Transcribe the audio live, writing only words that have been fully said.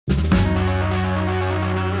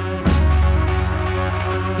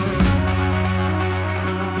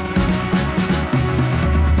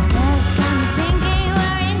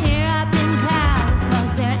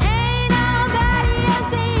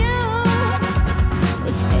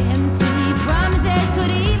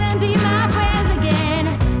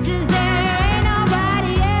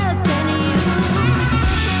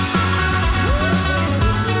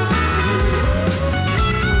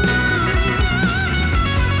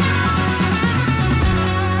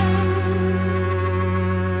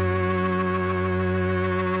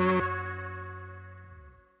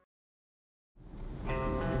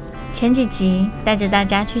前几集带着大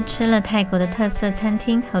家去吃了泰国的特色餐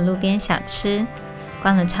厅和路边小吃，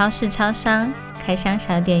逛了超市超商，开箱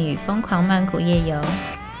小点与疯狂曼谷夜游。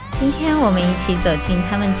今天我们一起走进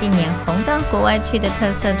他们近年红到国外去的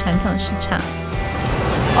特色传统市场。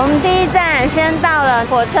我们第一站先到了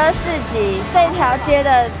火车市集，这条街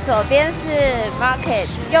的左边是 Market，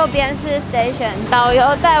 右边是 Station。导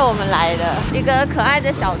游带我们来了一个可爱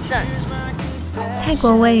的小镇。泰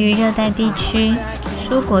国位于热带地区，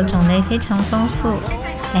蔬果种类非常丰富。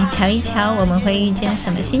来瞧一瞧，我们会遇见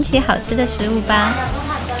什么新奇好吃的食物吧。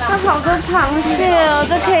它好多螃蟹哦，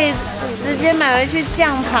这可以直接买回去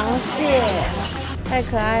酱螃蟹，太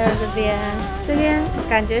可爱了。这边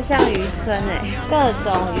感觉像渔村哎，各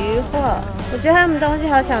种渔货。我觉得他们东西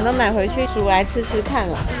好想都买回去煮来吃吃看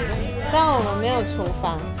啦。但我们没有厨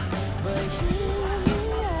房。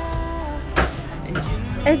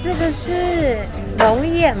哎，这个是龙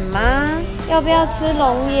眼吗？要不要吃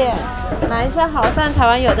龙眼？买一下好，虽然台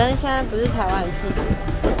湾有，但是现在不是台湾的季节。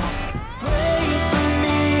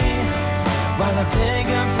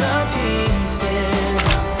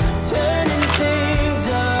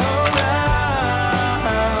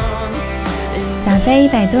早在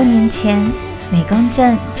100多年前，美功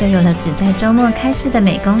镇就有了只在周末开市的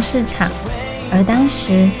美功市场，而当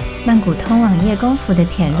时曼谷通往叶公府的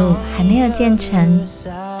铁路还没有建成。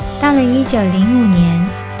到了1905年，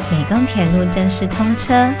美功铁路正式通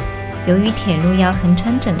车。由于铁路要横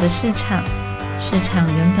穿整个市场，市场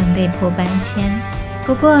原本被迫搬迁。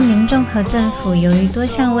不过民众和政府由于多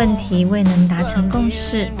项问题未能达成共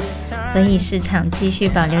识，所以市场继续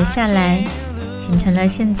保留下来，形成了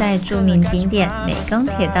现在著名景点美功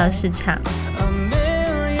铁道市场。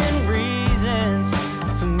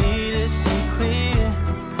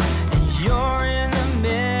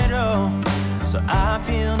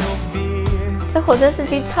这火车市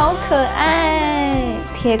集超可爱，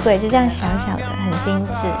铁轨就这样小小的，很精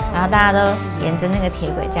致，然后大家都沿着那个铁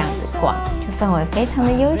轨这样子逛，就氛围非常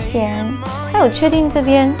的悠闲。他有确定这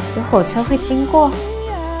边有火车会经过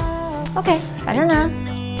 ？OK， 反正呢，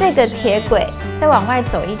这个铁轨再往外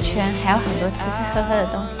走一圈，还有很多吃吃喝喝的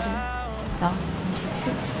东西。走，我们去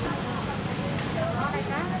吃。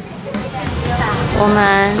我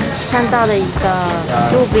们看到了一个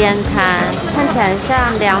路边摊，看起来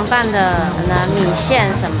像凉拌的可能米线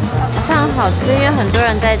什么的，好像很好吃，因为很多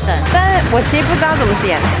人在等。但是我其实不知道怎么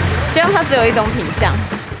点，希望它只有一种品项。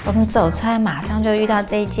我们走出来，马上就遇到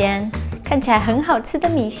这一间看起来很好吃的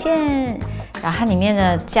米线，然后它里面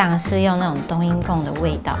的酱是用那种冬阴功的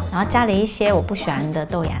味道，然后加了一些我不喜欢的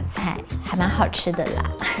豆芽菜，还蛮好吃的啦。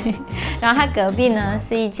然后它隔壁呢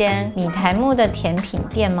是一间米苔目的甜品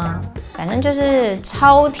店吗？反正就是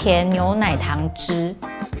超甜牛奶糖汁。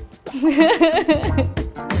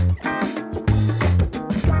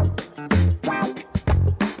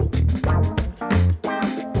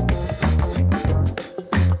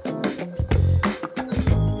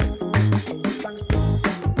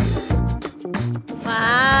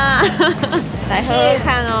哇，来喝喝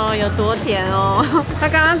看哦，有多甜哦！他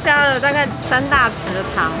刚刚加了大概3大匙的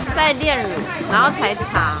糖，再炼乳，然后才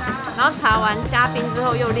茶，然后茶完加冰之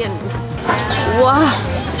后又炼乳。哇，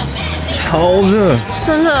超热，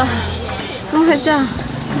真的，怎么会这样？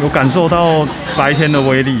有感受到白天的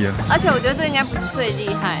威力了。而且我觉得这应该不是最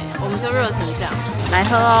厉害，我们就热成这样。来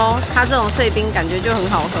喝哦，它这种碎冰感觉就很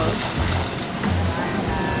好喝。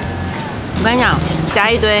我跟你讲，加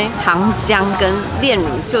一堆糖浆跟炼乳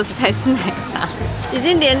就是泰式奶茶，已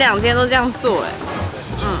经连2天都这样做了。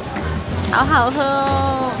好好喝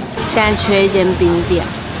哦。现在缺一间冰店。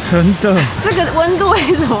真的，这个温度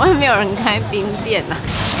为什么会没有人开冰店呢？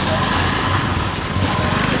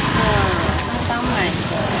刚买的，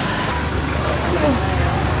这个，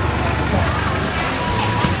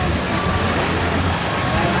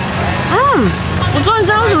我终于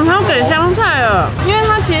知道为什么它要给香菜了，因为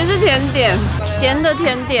它其实是甜点，咸的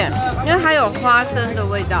甜点，因为它有花生的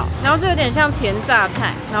味道，然后这有点像甜榨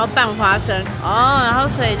菜，然后拌花生哦，然后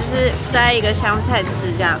所以就是摘一个香菜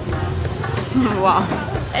吃这样，哇。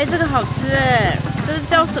哎，这个好吃哎，这是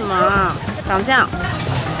叫什么啊？长这样，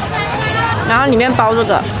然后里面包这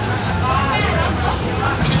个，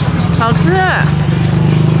好吃哎！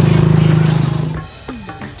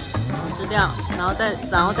吃掉，然后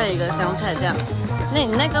再一个香菜这样，你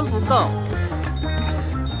那根不够，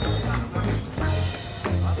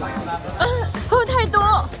会不会太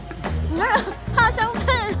多？你那个怕香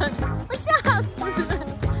菜的人会吓死人，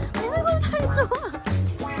你那个会太多了。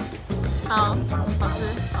好，好吃，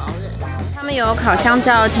好热。他们有烤香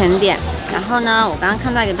蕉的甜点，然后呢，我刚刚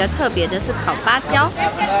看到一个比较特别的是烤芭蕉，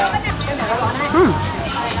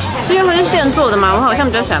是因为它是现做的吗？我好像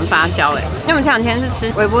比较喜欢芭蕉哎，因为我们前2天是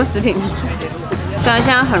吃微波食品，虽然现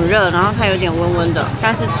在很热，然后它有点温温的，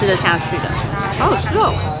但是吃得下去的，好好吃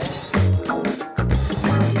哦。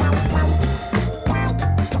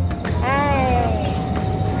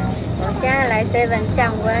现在来 7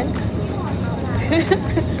 降温，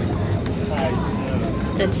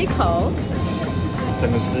冷气口，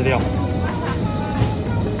整个湿掉。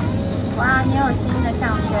哇，你有新的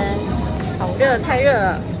项圈，好热，太热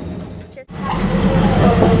了。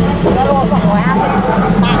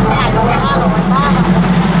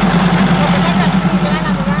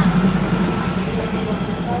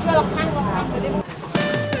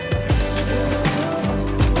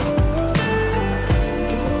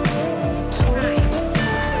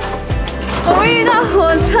我们遇到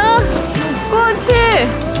火车过去，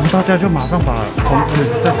然后大家就马上把棚子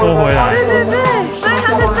再收回来。对对对，所以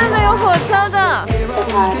它是真的有火车的。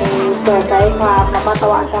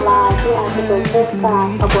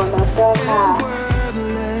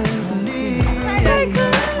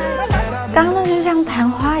刚刚那就像昙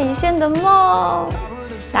花一现的梦，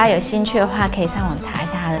大家有兴趣的话可以上网查一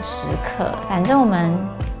下它的时刻。反正我们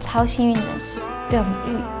超幸运的，被我们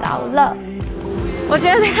遇到了。我觉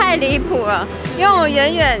得太离谱了，因为我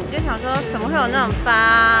远远就想说，怎么会有那种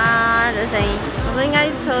叭的声音？我说应该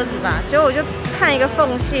是车子吧，结果我就看一个缝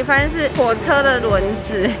隙，发现是火车的轮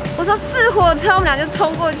子。我说是火车，我们俩就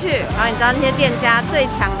冲过去。然后你知道那些店家最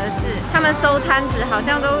强的是，他们收摊子好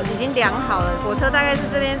像都已经量好了，火车大概是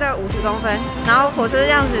这边在50公分，然后火车这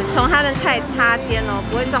样子从他的菜插肩哦，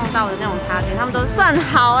不会撞到的那种插肩，他们都算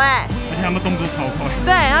好哎。而且他们动作超快。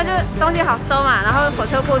对，然后就东西好收嘛，然后火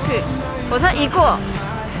车过去。火车一过，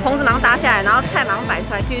棚子马上搭下来，然后菜马上摆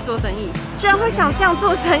出来，继续做生意。居然会想这样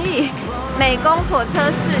做生意，美工火车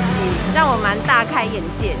市集让我蛮大开眼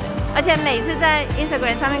界的。而且每次在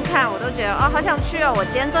Instagram 上面看，我都觉得哦，好想去哦！我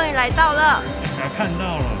今天终于来到了，看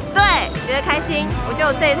到了，对，觉得开心。我觉得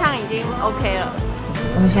我这一趟已经 OK 了。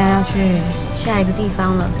我们现在要去下一个地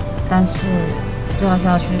方了，但是不知道是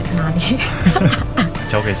要去哪里，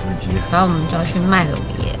交给司机了。然后我们就要去麦龙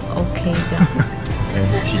耶 ，OK 这样子。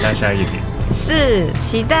期待下一个点。是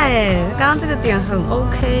期待哎，刚刚这个点很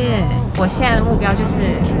OK 哎。我现在的目标就是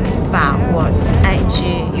把我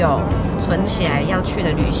IG 有存起来要去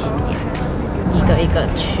的旅行点，一个一个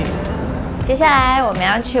去。接下来我们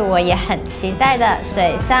要去我也很期待的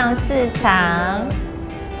水上市场，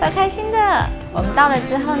超开心的。我们到了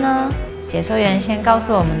之后呢，解说员先告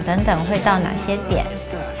诉我们等等会到哪些点，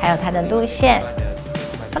还有它的路线。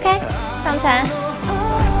OK， 上船。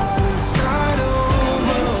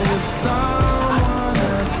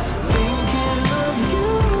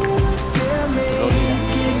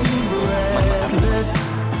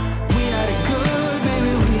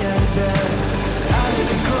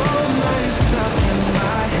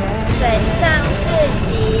水上市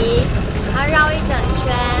集，然后绕一整圈，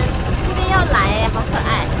这边要来哎，好可爱。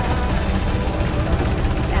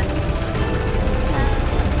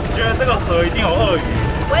我觉得这个河一定有鳄鱼。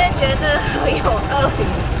我也觉得这个河有鳄鱼，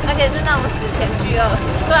而且是那种史前巨鳄，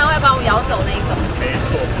不然会把我咬走那一种。没错。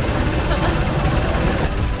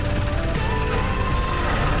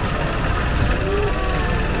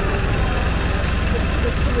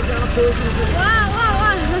这个压车是不是？哇哇哇！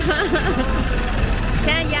现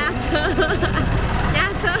在压车，压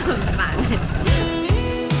车很烦。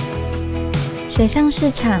水上市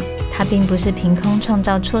场，它并不是凭空创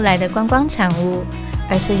造出来的观光产物，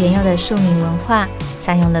而是原有的庶民文化，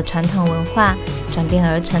善用了传统文化，转变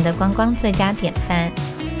而成的观光最佳典范。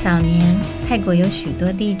早年，泰国有许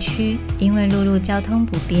多地区因为陆路交通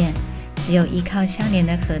不便，只有依靠相连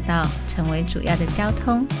的河道成为主要的交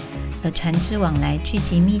通，而船只往来聚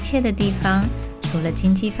集密切的地方，除了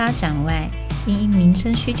经济发展外，因民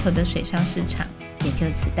生需求的水上市场也就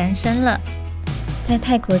此诞生了。在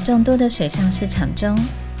泰国众多的水上市场中，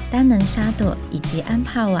丹能沙朵以及安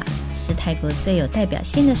帕瓦是泰国最有代表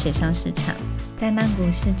性的水上市场。在曼谷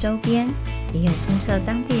市周边，也有深受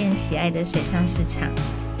当地人喜爱的水上市场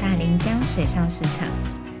——大林江水上市场。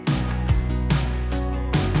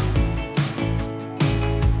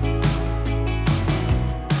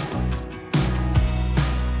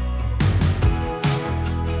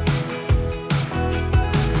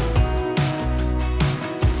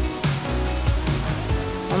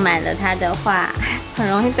买了他的画，很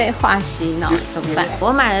容易被画洗脑，怎么办？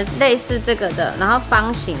我买了类似这个的，然后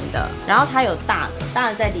方形的，然后它有大的，大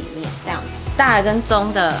的在里面这样子，大的跟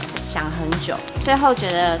中的想很久，最后觉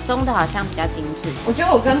得中的好像比较精致。我觉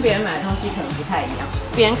得我跟别人买的东西可能不太一样，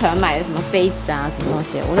别人可能买的什么杯子啊什么东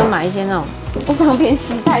西，我都买一些那种不方便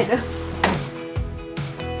携带的。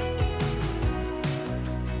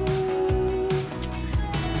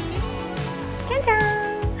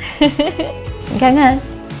你看看，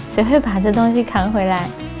谁会把这东西扛回来？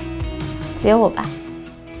只有我吧。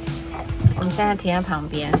我们现在停在旁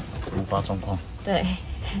边。突发状况。对。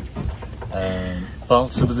不知道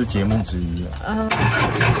是不是节目之一啊？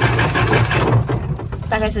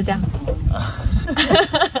大概是这样。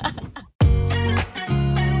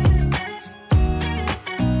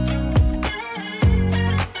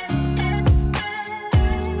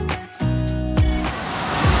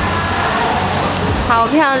好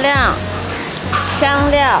漂亮，香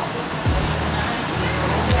料。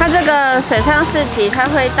它这个水上市集，它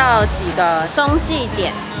会到几个中继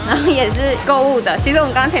点，然后也是购物的。其实我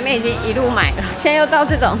们刚刚前面已经一路买了，现在又到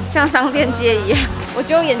这种像商店街一样，我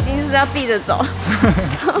觉得我眼睛是要闭着走。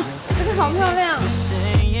这个好漂亮。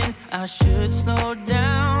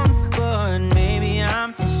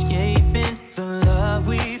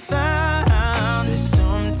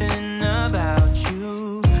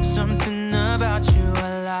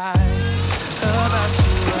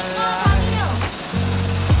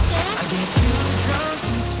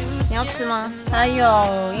你要吃吗？它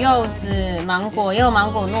有柚子、芒果，也有芒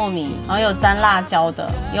果糯米，然后有沾辣椒的，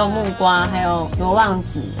也有木瓜，还有罗望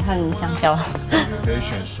子和香蕉。可以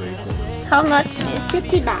选水果。How much this?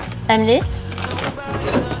 50 baht. And this?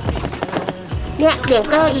 两个100。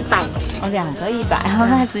哦，2个100，然后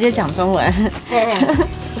他直接讲中文。100。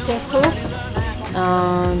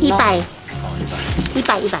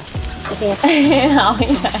100。OK。好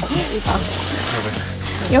，100。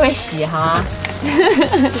又会洗哈。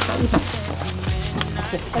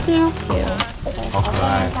100。好可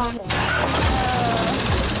爱。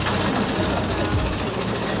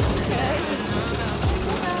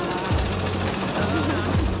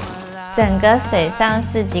整个水上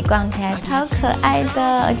市集逛起来超可爱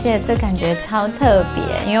的，而且这感觉超特别，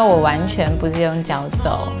因为我完全不是用脚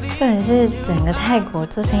走。重点是整个泰国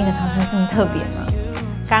做生意的方式这么特别吗？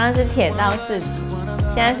刚刚是铁道市集，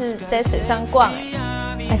现在是在水上逛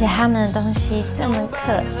而且他们的东西这么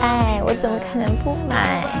可爱，我怎么可能不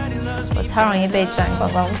买？我超容易被赚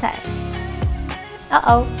观光财。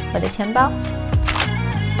哦，我的钱包。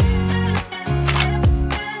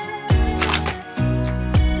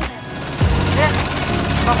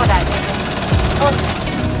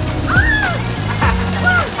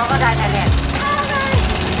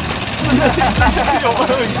这是有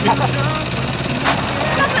鳄鱼。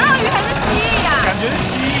这是鳄鱼还是蜥蜴啊？感觉是蜥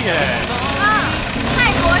蜴耶。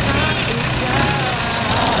泰国蜥蜴。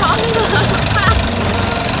好可怕。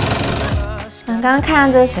刚刚看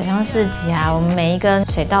到这个水上市集啊，我们每一个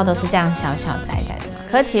水道都是这样小小窄窄的嘛。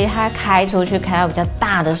可是其实它开出去开到比较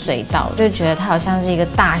大的水道，就觉得它好像是一个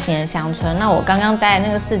大型的乡村。那我刚刚待的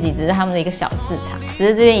那个市集只是他们的一个小市场，只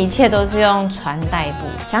是这边一切都是用船代步。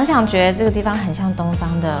想想觉得这个地方很像东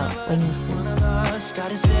方的威尼斯。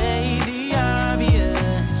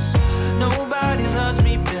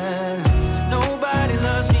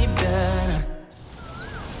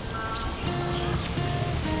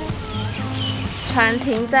船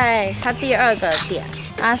停在它第2个点，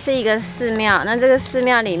它是一个寺庙。那这个寺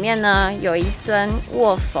庙里面呢，有一尊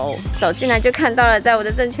卧佛，走进来就看到了，在我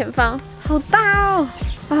的正前方，好大哦！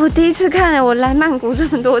我第一次看我来曼谷这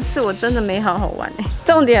么多次，我真的没好好玩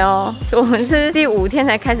重点哦，我们是第5天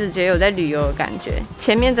才开始觉得有在旅游的感觉，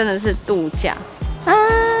前面真的是度假啊，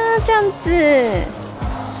这样子，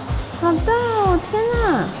好大哦！天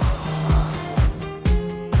哪！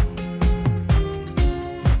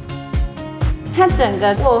它整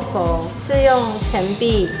个卧佛是用钱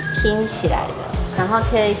币拼起来的，然后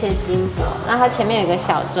贴了一些金箔。那它前面有一个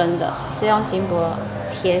小尊的，是用金箔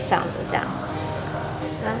贴上的，这样。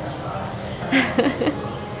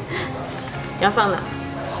你要放哪？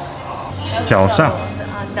脚上。啊，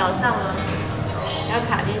脚上吗？要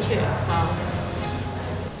卡进去。好。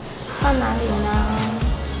放哪里呢？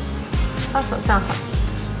放手上好。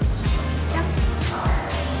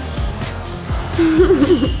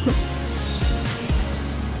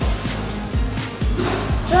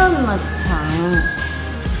这么长，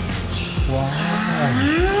哇！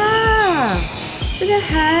啊，这边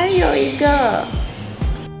还有一个，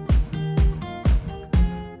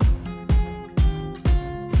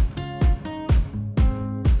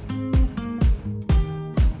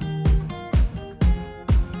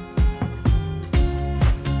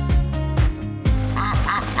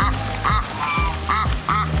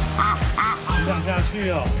想下去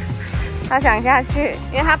哦。他想下去，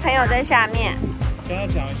因为他朋友在下面。跟他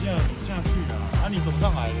讲一下怎么下去的啊？你走上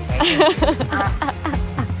来的才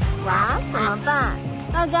哇，怎么办？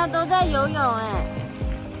大家都在游泳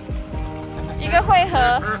一个汇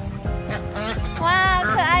合。哇，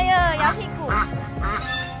可爱哟，摇屁股。哇，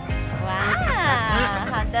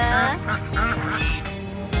好的。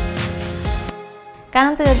刚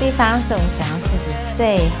刚这个地方是我们水上市集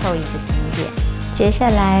最后一个景点，接下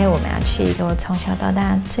来我们要去一个我从小到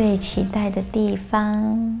大最期待的地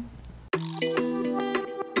方。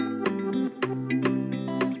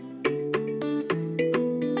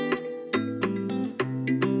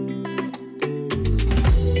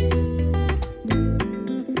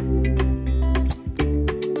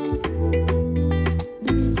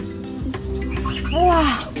哇！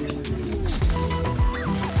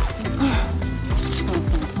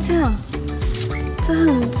这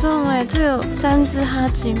很重哎，这有3只哈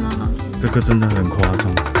吉吗？这个真的很夸张。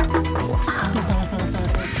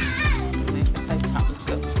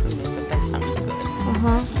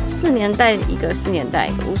4年戴一个，4年戴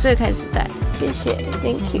一个，5岁开始戴。谢谢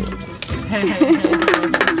 ，Thank you。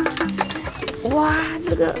哇，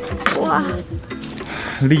这个哇！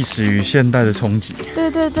历史与现代的冲击。对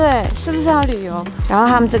对对，是不是要旅游？然后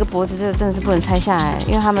他们这个脖子，这个真的是不能拆下来，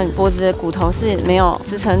因为他们脖子的骨头是没有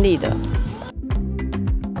支撑力的。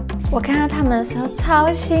我看到他们的时候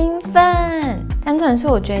超兴奋，但重点是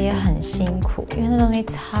我觉得也很辛苦，因为那东西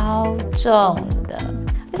超重的，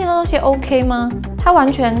而且那东西 OK 吗？它完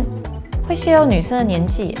全会泄露女生的年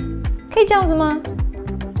纪，可以这样子吗？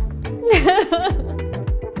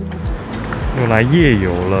又来夜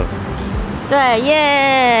游了。对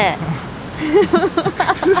耶！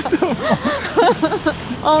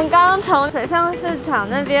我们刚刚从水上市场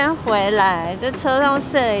那边回来，在车上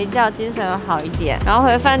睡了一觉，精神有好一点。然后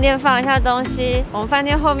回饭店放一下东西。我们饭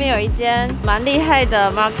店后面有一间蛮厉害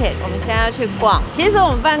的 market， 我们现在要去逛。其实我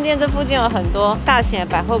们饭店这附近有很多大型的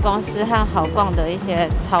百货公司和好逛的一些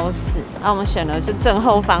超市。然后我们选了就正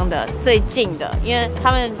后方的最近的，因为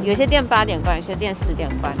他们有些店8点关，有些店10点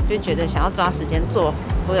关，就觉得想要抓时间做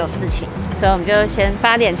所有事情，所以我们就先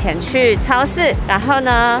8点前去超市，然后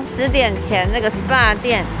呢10点前那个 SPA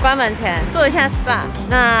店关门前做一下 SPA。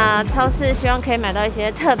那超市希望可以买到一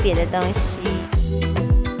些特别的东西。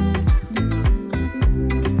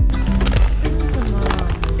这是什么？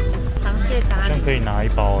螃蟹咖喱。好像可以拿1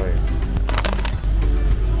包哎。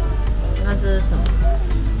那这是什么？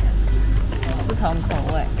不同口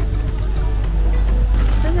味。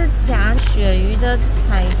这是假鳕鱼的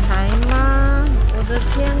彩排吗？我的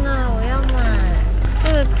天哪，我要买！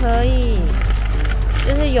这个可以。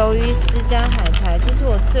就是鱿鱼丝加海苔，这是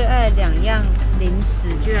我最爱的2样零食，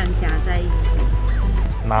居然夹在一起。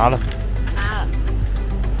拿了。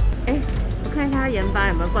哎，我看一下它盐巴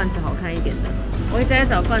有没有罐子好看一点的。我一直在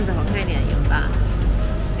找罐子好看一点的盐巴。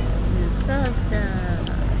紫色的，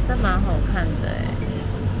这蛮好看的哎。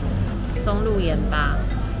松露盐巴，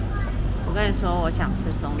我跟你说，我想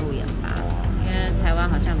吃松露盐巴，因为台湾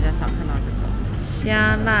好像比较少看到这个。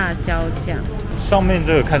虾辣椒酱。上面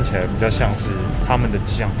这个看起来比较像是他们的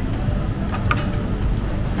酱，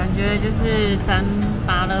感觉就是沾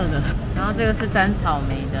芭乐的，然后这个是沾草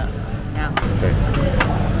莓的，这样。对，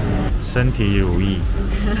身体乳液。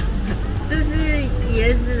这是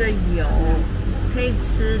椰子的油，可以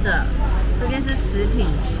吃的。这边是食品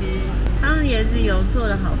区，他们椰子油做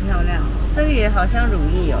的好漂亮，这个也好像乳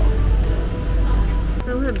液油。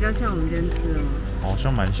这个会比较像我们今天吃的吗？好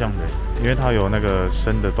像蛮像的，因为它有那个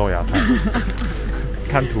生的豆芽菜。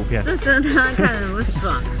看图片，这真的他看得很不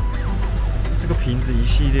爽。这个瓶子一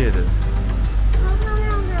系列的，超漂亮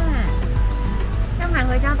的哎！要买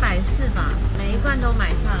回家摆饰吧，每一罐都买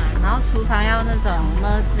下来，然后厨房要那种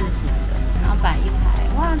么字形的，然后摆一排。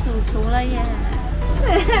哇，主厨了耶！这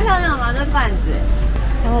也太漂亮了吧，这罐子，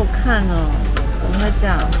好好看哦！怎么会这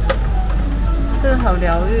样？这个好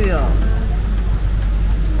疗愈哦。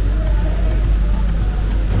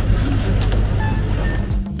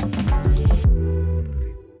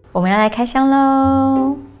我们要来开箱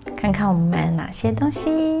喽，看看我们买了哪些东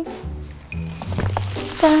西。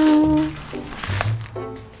噔，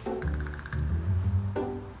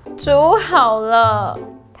煮好了，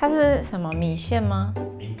它是什么米线吗？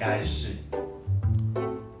应该是。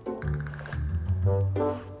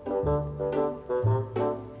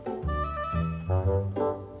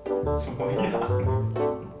怎么样？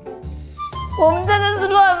我们真的是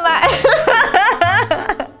乱买。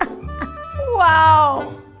哇哦！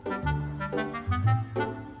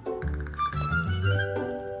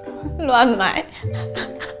乱买。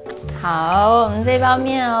好，我们这包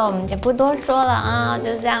面哦，我们就不多说了啊，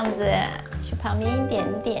就这样子，去旁边一点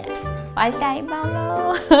点，我要下一包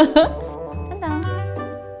喽。等等，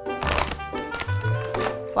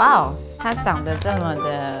哇哦，它长得这么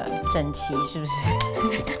的整齐，是不是？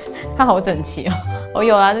它好整齐哦。哦，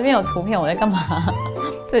有啦，这边有图片，我在干嘛？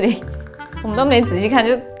这里我们都没仔细看，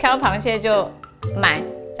就看到螃蟹就买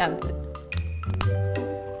这样子。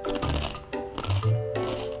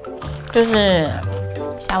就是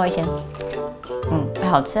夏威先，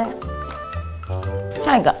好吃。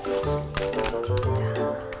下一个，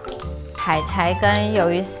海苔跟鱿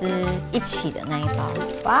鱼丝一起的那一包，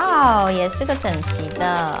哇哦，也是个整齐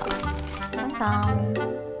的。当当，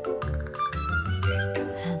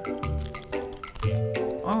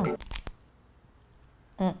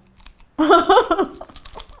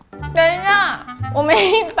等一下，我们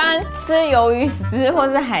一般吃鱿鱼丝或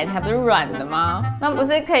是海苔不是软的吗？那不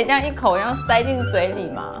是可以这样一口一样塞进嘴里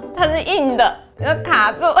吗？它是硬的，就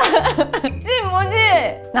卡住，进不去。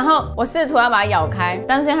然后我试图要把它咬开，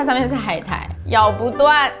但是因为它上面是海苔，咬不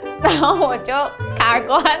断，然后我就卡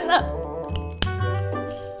关了。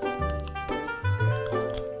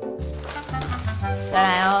再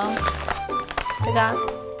来哦，这个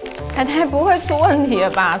海苔不会出问题了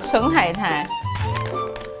吧？纯海苔。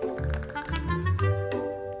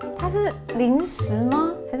它是零食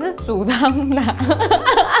吗？还是煮汤的？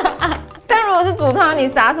但如果是煮汤，你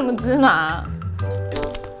撒什么芝麻？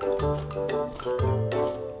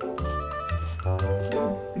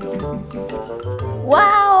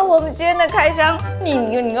哇哦，我们今天的开箱，你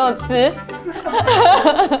给我吃。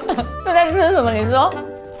这在吃什么？你说？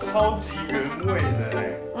超级原味的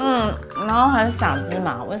哎。然后还撒芝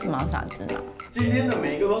麻，为什么要撒芝麻？今天的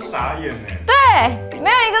每一个都傻眼哎。对，没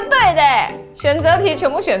有一个对的，选择题全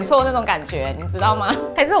部选错那种感觉，你知道吗？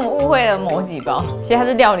还是我们误会了某几包，其实它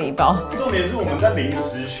是料理包。重点是我们在零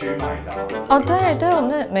食区买的。哦，对，我们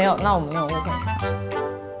这没有，那我们没有误会。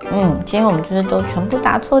今天我们就是都全部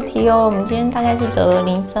答错题哦，我们今天大概是得了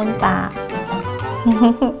0分吧。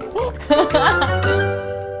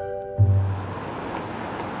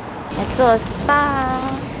来做 SPA。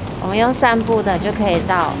我们用散步的就可以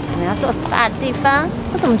到我们要做 SPA 的地方。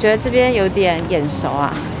我怎么觉得这边有点眼熟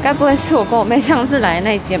啊？该不会是我跟我妹上次来的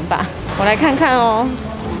那间吧？我来看看哦。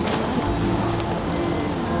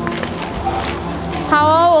好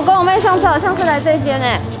哦，我跟我妹上次好像是来这间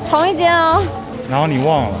哎，同一间哦。然后你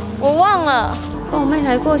忘了？我忘了，跟我妹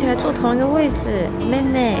来过，而且还坐同一个位置。妹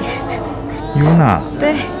妹。Yuna。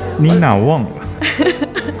对。Nina 忘了。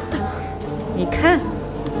你看。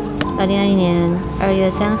2021年2月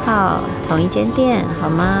3号，同一间店，好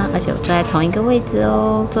吗？而且我坐在同一个位置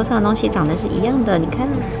哦，桌上的东西长得是一样的，你看，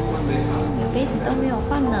杯子都没有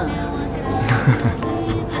换呢。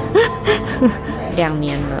2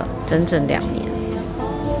年了，整整2年，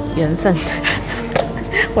缘分，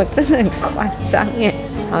我真的很夸张耶。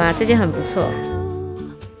好啦，这件很不错。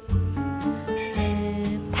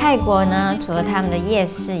泰国呢，除了他们的夜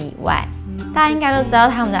市以外，大家应该都知道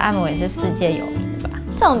他们的按摩也是世界有名。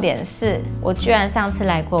重点是我居然上次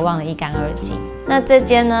来过忘得一干二净。那这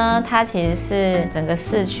间呢，它其实是整个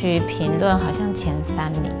市区评论好像前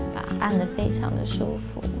3名吧，按得非常的舒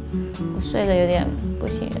服，我睡得有点不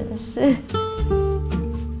省人事。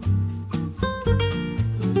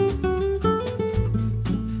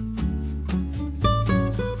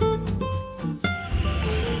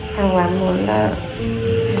按完摩了，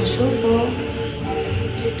很舒服，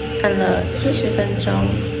按了70分钟。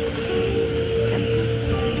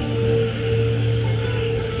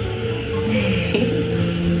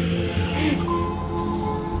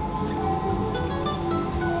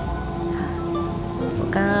我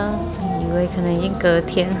刚刚以为可能已经隔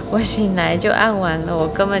天，我醒来就按完了，我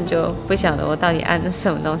根本就不晓得我到底按的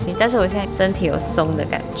什么东西。但是我现在身体有松的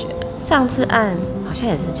感觉，上次按好像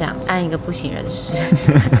也是这样，按一个不省人事。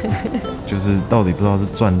就是到底不知道是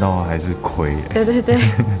赚到还是亏。对，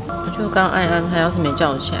我就刚按一按，他要是没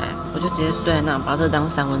叫我起来，我就直接睡在那，把这当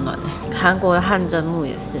三温暖。韩国的汗蒸木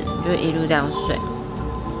也是，你就一路这样睡。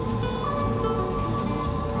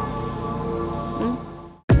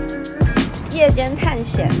夜间探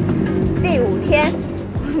险第5天，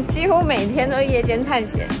我们几乎每天都夜间探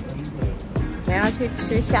险。我们要去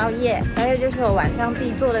吃宵夜，大概就是我晚上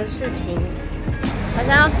必做的事情。好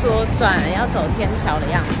像要左转，要走天桥的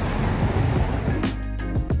样子。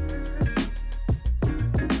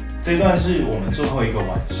这段是我们最后一个晚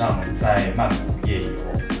上在曼谷夜游。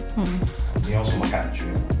你有什么感觉？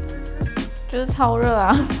就是超热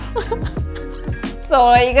啊！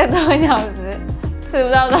走了1个多小时，吃不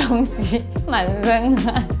到东西，满身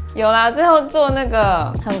汗。有啦，最后坐那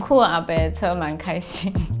个很酷的阿伯的车，蛮开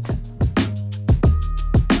心的。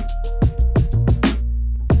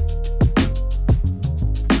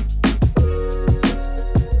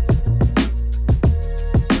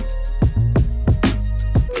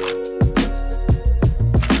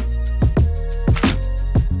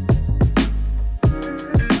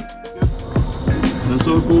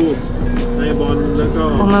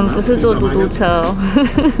我们不是坐嘟嘟车哦，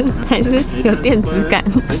还是有电子感。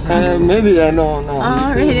Maybe I know.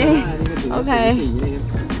 Oh, really? OK.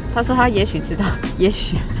 他说他也许知道，也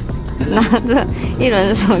许。拿着一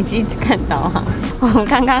轮手机看导航。我们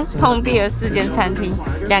刚刚碰壁了4间餐厅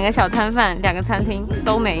，2个小摊贩，2个餐厅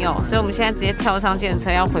都没有，所以我们现在直接跳上计程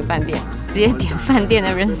车要回饭店，直接点饭店的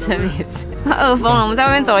room service。饿疯了，我们在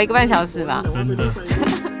外面走了1个半小时吧。真的。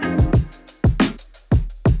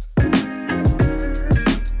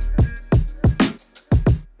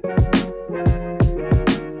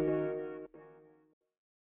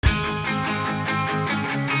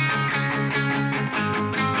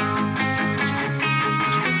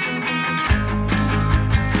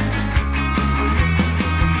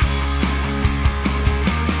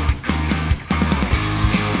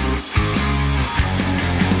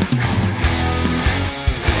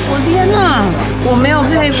我天哪，我没有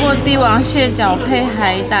配过帝王蟹脚配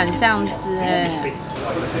海胆这样子哎。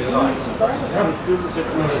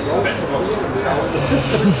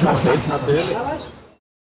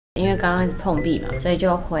因为刚刚碰壁嘛，所以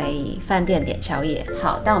就回饭店点宵夜。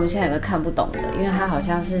好，但我们现在有个看不懂的，因为他好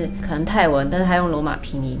像是可能泰文，但是他用罗马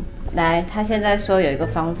拼音。来，他现在说有一个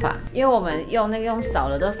方法，因为我们用扫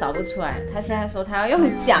的都扫不出来，他现在说他要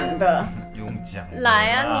用讲的。用讲。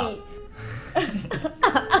来啊你！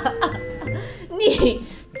你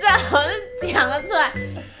最好是讲得出来，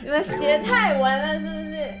你们学泰文了是不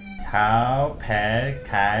是？好，开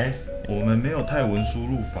始。我们没有泰文输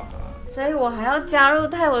入法，所以我还要加入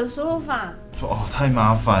泰文输入法。说哦，太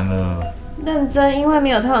麻烦了。认真，因为没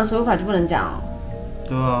有泰文输入法就不能讲哦。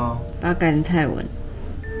对啊。把它改成泰文。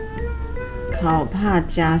烤帕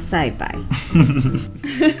加赛白。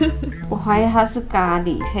我怀疑它是咖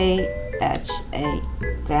喱 KHA，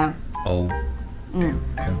 怎样？ O， 空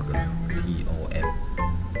格 TOM，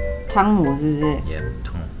 汤姆是不是？也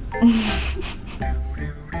汤，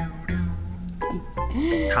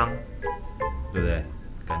汤，对不对？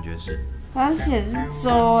感觉是。他写是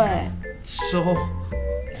粥哎。粥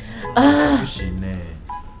啊，不行哎。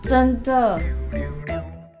真的。